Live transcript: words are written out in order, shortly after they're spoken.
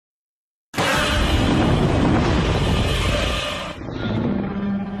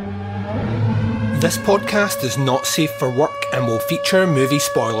This podcast is not safe for work and will feature movie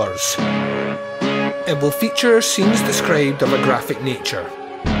spoilers. It will feature scenes described of a graphic nature.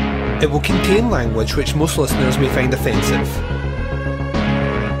 It will contain language which most listeners may find offensive.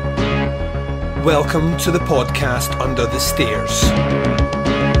 Welcome to the podcast Under the Stairs.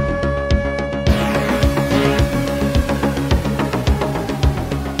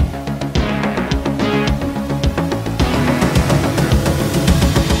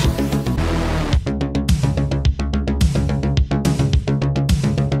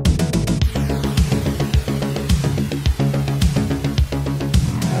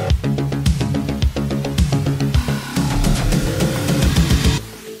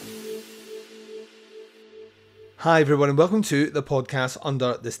 Hi everyone and welcome to the podcast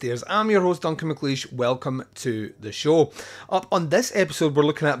Under the Stairs. I'm your host Duncan McLeish. Welcome to the show. Up on this episode we're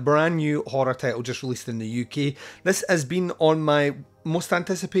looking at a brand new horror title just released in the UK. This has been on my most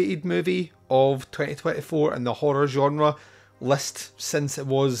anticipated movie of 2024 in the horror genre list since it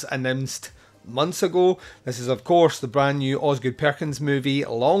was announced months ago. This is of course the brand new Osgood Perkins movie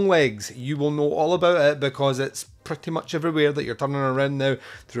Longlegs. You will know all about it because it's pretty much everywhere that you're turning around now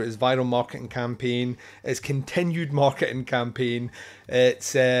through its viral marketing campaign, its continued marketing campaign,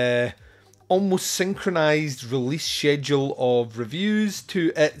 its almost synchronized release schedule of reviews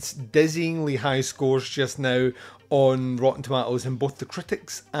to its dizzyingly high scores just now on Rotten Tomatoes in both the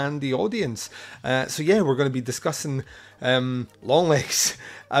critics and the audience. So yeah, we're going to be discussing Longlegs,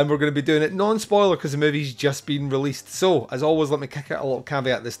 and we're going to be doing it non-spoiler because the movie's just been released. So as always, let me kick out a little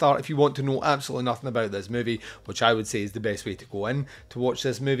caveat at the start. If you want to know absolutely nothing about this movie, which I would say is the best way to go in to watch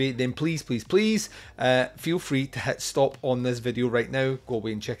this movie, then please feel free to hit stop on this video right now, go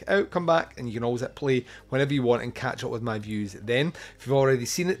away and check it out, come back, and you can always hit play whenever you want and catch up with my views then. If you've already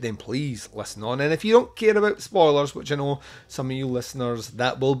seen it, then please listen on, and if you don't care about spoilers, which I know some of you listeners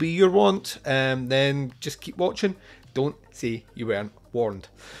that will be your want, then just keep watching. Don't say you weren't warned.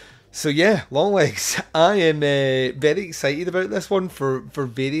 So yeah, Longlegs. I am very excited about this one for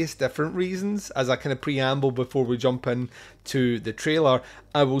various different reasons. As a kind of preamble before we jump in to the trailer,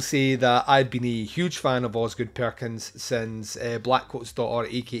 I will say that I've been a huge fan of Osgood Perkins since Blackcoat's Daughter,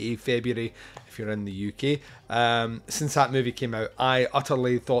 aka February, if you're in the UK. Since that movie came out, I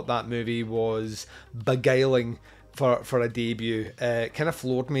utterly thought that movie was beguiling for a debut. It kind of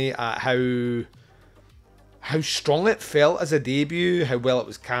floored me at how strong it felt as a debut, how well it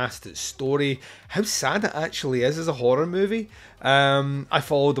was cast, its story, how sad it actually is as a horror movie. I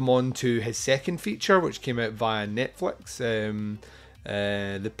followed him on to his second feature, which came out via Netflix,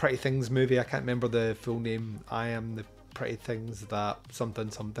 the Pretty Things movie. I can't remember the full name. I Am the Pretty Things That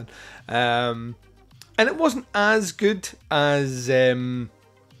something. And it wasn't as good as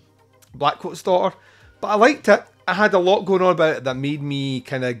Blackcoat's Daughter, but I liked it. I had a lot going on about it that made me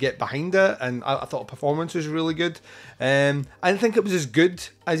kind of get behind it, and I thought the performance was really good. I didn't think it was as good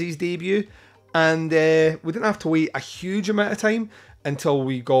as his debut, and we didn't have to wait a huge amount of time until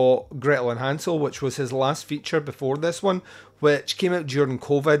we got Gretel and Hansel, which was his last feature before this one, which came out during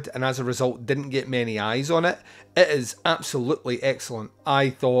COVID and as a result didn't get many eyes on it. It is absolutely excellent. I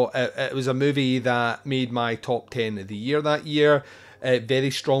thought it was a movie that made my top 10 of the year that year,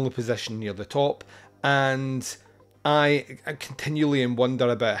 very strongly positioned near the top, and I continually wonder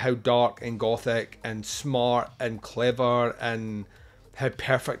about how dark and gothic and smart and clever and how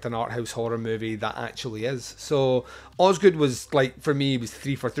perfect an art house horror movie that actually is. So Osgood was, like, for me, was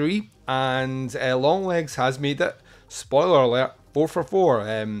 3 for 3, and Longlegs has made it, spoiler alert, 4 for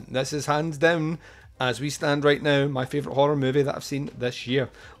 4. This is hands down, as we stand right now, my favourite horror movie that I've seen this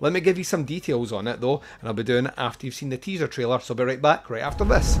year. Let me give you some details on it though, and I'll be doing it after you've seen the teaser trailer, so I'll be right back right after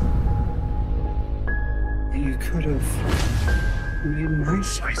this. You could have made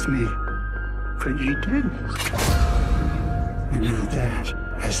nice with me, but you didn't. And that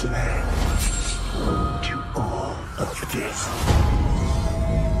has led to all of this.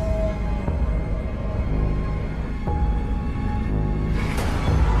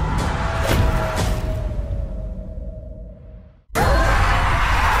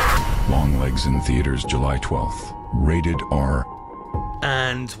 Longlegs in theaters July 12th. Rated R.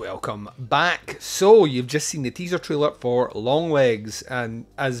 And welcome back. So you've just seen the teaser trailer for Longlegs, and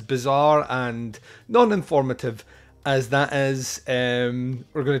as bizarre and non-informative as that is, we're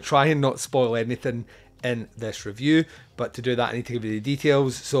going to try and not spoil anything in this review, but to do that I need to give you the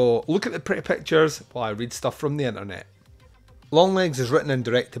details. So look at the pretty pictures while I read stuff from the internet. Longlegs is written and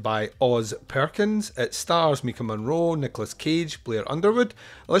directed by Oz Perkins. It stars Mika Monroe, Nicolas Cage, Blair Underwood,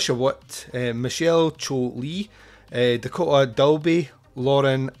 Alicia Witt, Michelle Cho Lee, Dakota Dalby,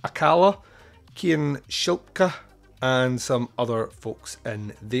 Lauren Akala, Kieran Shilpka, and some other folks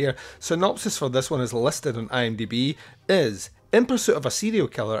in there. Synopsis for this one is listed on IMDb is: in pursuit of a serial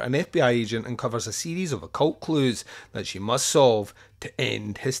killer, an FBI agent uncovers a series of occult clues that she must solve to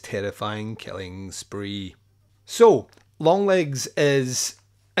end his terrifying killing spree. So, Longlegs is,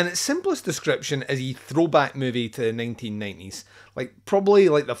 in its simplest description, is a throwback movie to the 1990s. Like, probably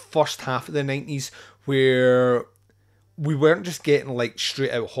like the first half of the 90s, where we weren't just getting like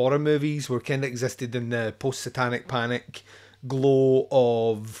straight out horror movies. We kind of existed in the post-satanic panic glow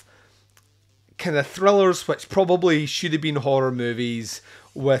of kind of thrillers, which probably should have been horror movies,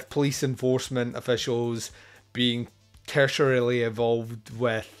 with police enforcement officials being tertiarily involved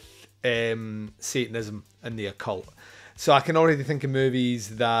with Satanism and the occult. So I can already think of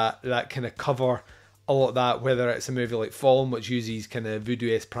movies that kind of cover a lot of that, whether it's a movie like Fallen, which uses kind of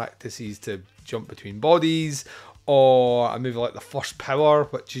voodoo-esque practices to jump between bodies, or a movie like The First Power,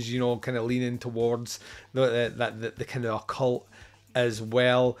 which is, you know, kind of leaning towards the kind of occult as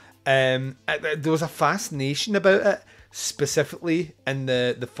well. There was a fascination about it, specifically in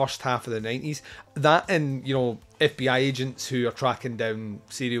the first half of the 90s. That and, you know, FBI agents who are tracking down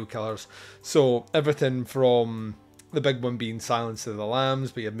serial killers. So everything from the big one being Silence of the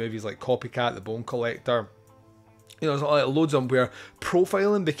Lambs, but you have movies like Copycat, The Bone Collector. You know, there's loads of them where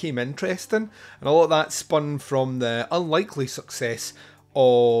profiling became interesting, and a lot of that spun from the unlikely success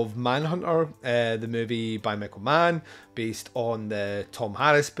of Manhunter, the movie by Michael Mann, based on the Tom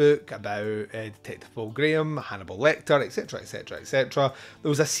Harris book about Detective Paul Graham, Hannibal Lecter, etc, etc, etc. There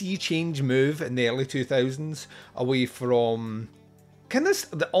was a sea change move in the early 2000s away from kind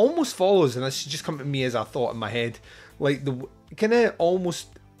of that almost follows, and this just come to me as a thought in my head, like the kind of almost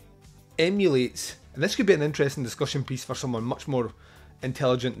emulates. And this could be an interesting discussion piece for someone much more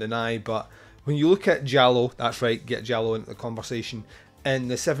intelligent than I, but when you look at Giallo, that's right, get Giallo into the conversation, in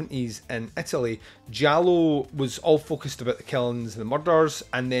the 70s in Italy, Giallo was all focused about the killings and the murders,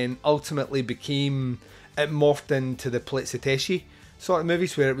 and then ultimately it morphed into the poliziesque sort of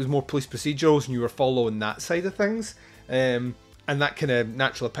movies, where it was more police procedurals and you were following that side of things, and that kind of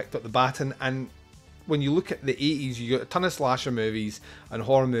naturally picked up the baton. And when you look at the 80s, you got a ton of slasher movies and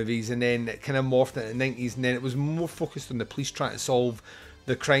horror movies, and then it kind of morphed into the 90s, and then it was more focused on the police trying to solve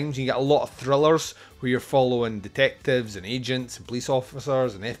the crimes. You get a lot of thrillers where you're following detectives and agents and police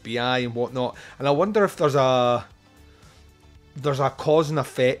officers and FBI and whatnot. And I wonder if there's a cause and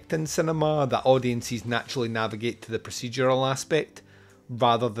effect in cinema that audiences naturally navigate to the procedural aspect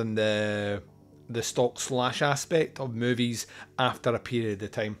rather than the stock slash aspect of movies after a period of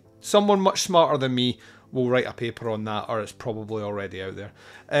time. Someone much smarter than me will write a paper on that, or it's probably already out there.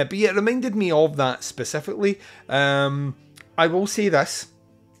 But yeah, it reminded me of that specifically. I will say this: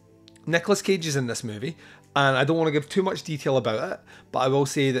 Nicolas Cage is in this movie, and I don't want to give too much detail about it, but I will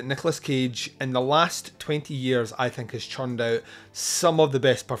say that Nicolas Cage in the last 20 years, I think, has churned out some of the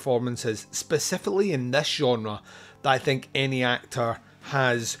best performances, specifically in this genre, that I think any actor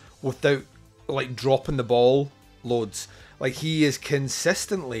has without like dropping the ball loads. Like, he is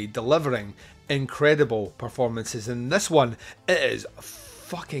consistently delivering incredible performances. And this one, it is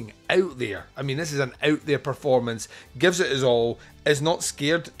fucking out there. I mean, this is an out there performance. Gives it his all. Is not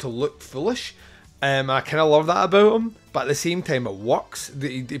scared to look foolish. I kind of love that about him. But at the same time, it works.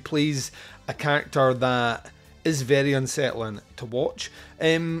 He plays a character that is very unsettling to watch.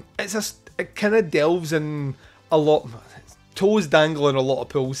 It kind of delves in a lot. Toes dangling a lot of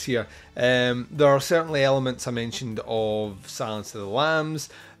pools here. There are certainly elements I mentioned of Silence of the Lambs.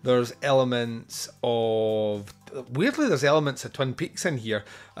 There's elements of... Weirdly, there's elements of Twin Peaks in here.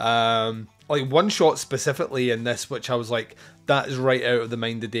 Like one shot specifically in this, which I was like, that is right out of the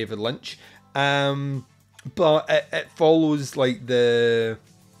mind of David Lynch. But it follows like the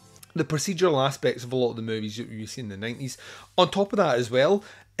procedural aspects of a lot of the movies you see in the 90s. On top of that as well,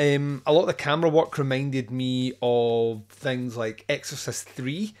 a lot of the camera work reminded me of things like Exorcist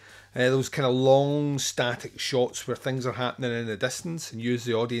 3. Those kind of long static shots where things are happening in the distance and you as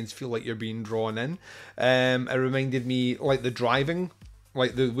the audience feel like you're being drawn in. It reminded me, like the driving,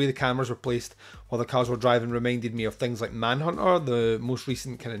 like the way the cameras were placed while the cars were driving reminded me of things like Manhunter, the most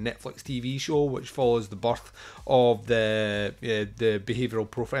recent kind of Netflix TV show, which follows the birth of the behavioural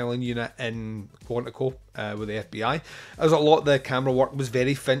profiling unit in Quantico with the FBI. As a lot of the camera work was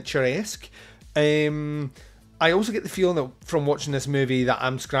very Fincher-esque. I also get the feeling that from watching this movie that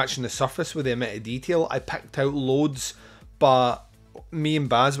I'm scratching the surface with the amount of detail. I picked out loads, but me and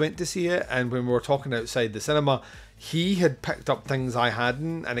Baz went to see it, and when we were talking outside the cinema, he had picked up things I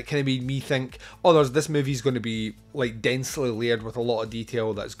hadn't, and it kind of made me think, oh, this movie's going to be like densely layered with a lot of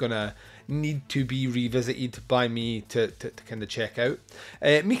detail that's going to need to be revisited by me to kind of check out.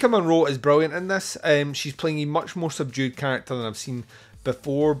 Mika Monroe is brilliant in this. She's playing a much more subdued character than I've seen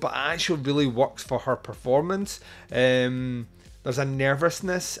before, but it actually really works for her performance. There's a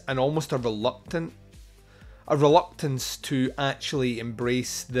nervousness and almost a reluctance to actually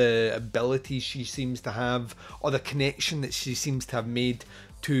embrace the abilities she seems to have, or the connection that she seems to have made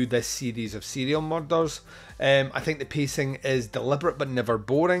to this series of serial murders. I think the pacing is deliberate but never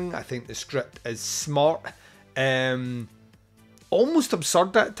boring. I think the script is smart, almost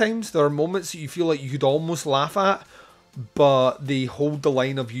absurd at times. There are moments that you feel like you could almost laugh at, but they hold the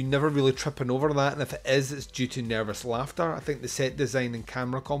line of you never really tripping over that, and if it is, it's due to nervous laughter. I think the set design and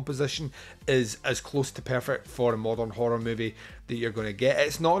camera composition is as close to perfect for a modern horror movie that you're going to get.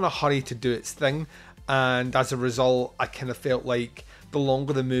 It's not in a hurry to do its thing, and as a result, I kind of felt like the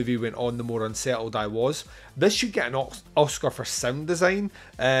longer the movie went on, the more unsettled I was. This should get an Oscar for sound design.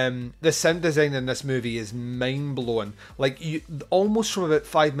 The sound design in this movie is mind-blowing. Like, you almost from about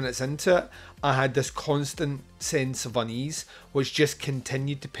 5 minutes into it, I had this constant sense of unease, which just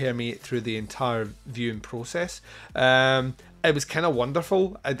continued to permeate through the entire viewing process. It was kind of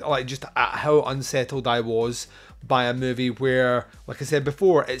wonderful, like just at how unsettled I was by a movie where, like I said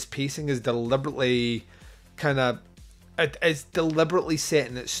before, its pacing is deliberately it's deliberately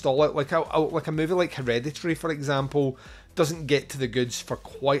setting its stall out. Like a movie like Hereditary, for example, doesn't get to the goods for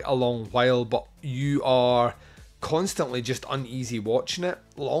quite a long while, but you are constantly just uneasy watching it.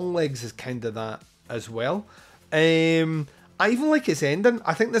 Longlegs is kind of that as well. I even like its ending.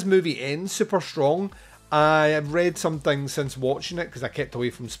 I think this movie ends super strong. I have read some things since watching it, because I kept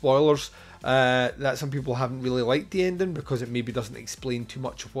away from spoilers, that some people haven't really liked the ending because it maybe doesn't explain too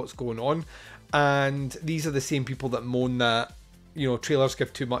much of what's going on. And these are the same people that moan that, you know, trailers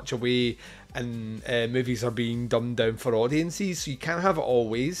give too much away and movies are being dumbed down for audiences. So you can't have it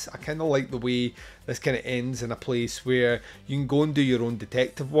always. I kind of like the way this kind of ends in a place where you can go and do your own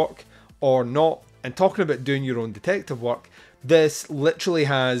detective work or not. And talking about doing your own detective work, this literally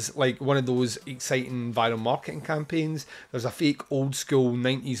has like one of those exciting viral marketing campaigns. There's a fake old school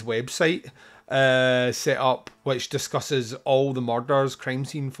 90s website set up which discusses all the murders, crime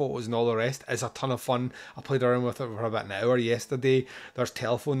scene photos and all the rest. It's a ton of fun. I played around with it for about an hour yesterday. There's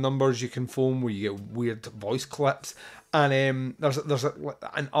telephone numbers you can phone where you get weird voice clips, and there's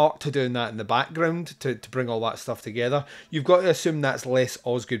an art to doing that in the background to bring all that stuff together. You've got to assume that's less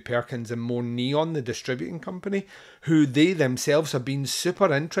Osgood Perkins and more Neon, the distributing company, who they themselves have been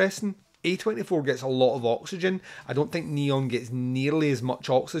super interesting. A24 gets a lot of oxygen. I don't think Neon gets nearly as much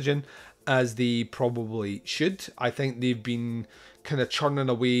oxygen as they probably should. I think they've been kind of churning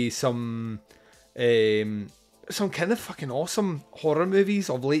away some kind of fucking awesome horror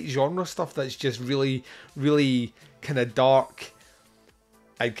movies of late, genre stuff that's just really, really kind of dark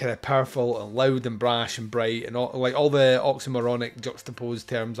and kind of powerful and loud and brash and bright and all, like all the oxymoronic juxtaposed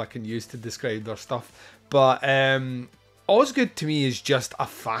terms I can use to describe their stuff. But Osgood to me is just a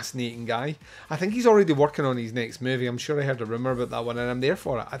fascinating guy. I think he's already working on his next movie. I'm sure I heard a rumour about that one and I'm there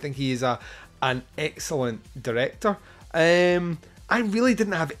for it. I think he is an excellent director. I really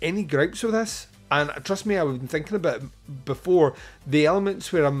didn't have any gripes with this. And trust me, I've been thinking about it before. The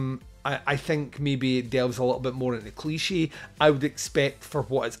elements where I think maybe it delves a little bit more into cliche, I would expect for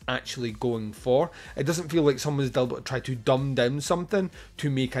what it's actually going for. It doesn't feel like someone's deliberately tried to dumb down something to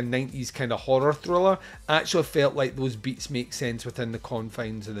make a 90s kind of horror thriller. I actually felt like those beats make sense within the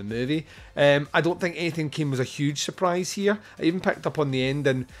confines of the movie. I don't think anything came as a huge surprise here. I even picked up on the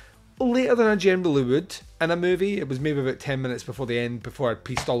ending later than I generally would in a movie. It was maybe about 10 minutes before the end, before I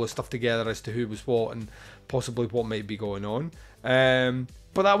pieced all the stuff together as to who was what and possibly what might be going on.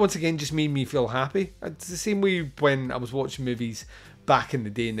 But that once again just made me feel happy. It's the same way when I was watching movies back in the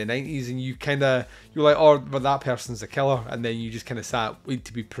day in the 90s and you're like, oh, but that person's a killer, and then you just kind of sat, wait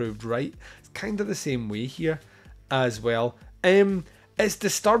to be proved right. It's kind of the same way here as well. It's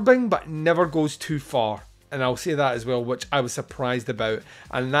disturbing but never goes too far, and I'll say that as well, which I was surprised about,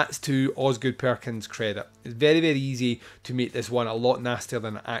 and that's to Osgood Perkins' credit. It's very, very easy to make this one a lot nastier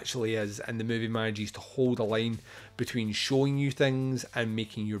than it actually is, and the movie manages to hold a line between showing you things and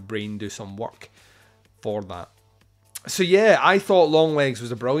making your brain do some work for that. So yeah, I thought Longlegs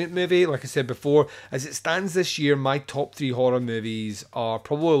was a brilliant movie. Like I said before, as it stands this year, my top 3 horror movies are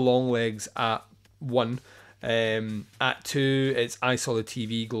probably Longlegs at 1. At 2, it's I Saw the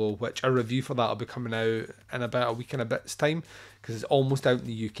TV Glow, which a review for that will be coming out in about a week and a bit's time, because it's almost out in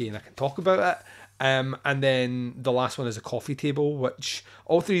the UK and I can talk about it. And then the last one is A Coffee Table, which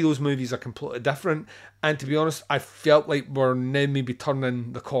all three of those movies are completely different. And to be honest, I felt like we're now maybe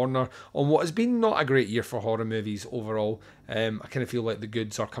turning the corner on what has been not a great year for horror movies overall. I kind of feel like the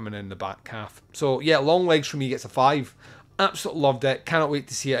goods are coming in the back half. So yeah, Longlegs for me gets a 5. Absolutely loved it. Cannot wait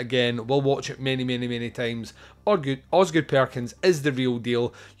to see it again. We'll watch it many, many, many times. Osgood Perkins is the real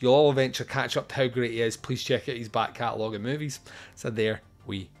deal. You'll all eventually catch up to how great he is. Please check out his back catalogue of movies. So there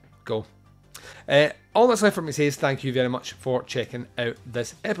we go. All that's left for me to say is thank you very much for checking out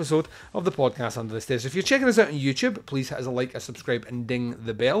this episode of the podcast Under the Stairs. If you're checking us out on YouTube, please hit us a like, a subscribe, and ding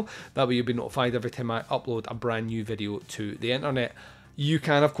the bell. That way you'll be notified every time I upload a brand new video to the internet. You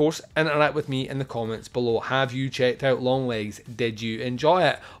can, of course, interact with me in the comments below. Have you checked out Longlegs? Did you enjoy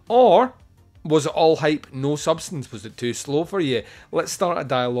it? Or was it all hype, no substance? Was it too slow for you? Let's start a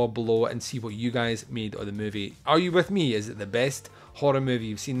dialogue below and see what you guys made of the movie. Are you with me? Is it the best horror movie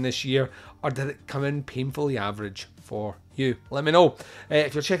you've seen this year? Or did it come in painfully average for you? Let me know.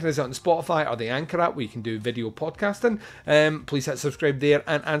 If you're checking us out on Spotify or the Anchor app where you can do video podcasting, please hit subscribe there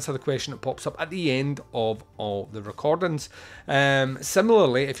and answer the question that pops up at the end of all the recordings.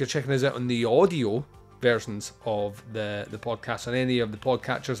 Similarly, if you're checking us out on the audio versions of the podcast on any of the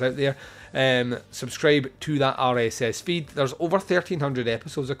podcatchers out there, subscribe to that RSS feed. There's over 1,300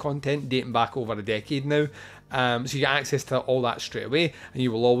 episodes of content dating back over a decade now, so you get access to all that straight away, and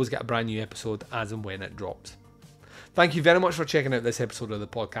you will always get a brand new episode as and when it drops. Thank you very much for checking out this episode of the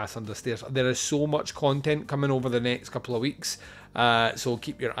podcast Under the Stairs. There is so much content coming over the next couple of weeks, so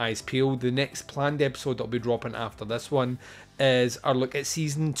keep your eyes peeled. The next planned episode that will be dropping after this one is our look at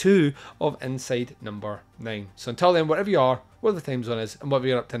season 2 of Inside Number 9. So until then, wherever you are, where the time zone is, and whatever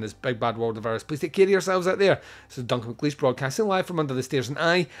you're up to in this big bad world of ours, please take care of yourselves out there. This is Duncan McLeish broadcasting live from Under the Stairs, and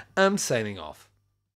I am signing off.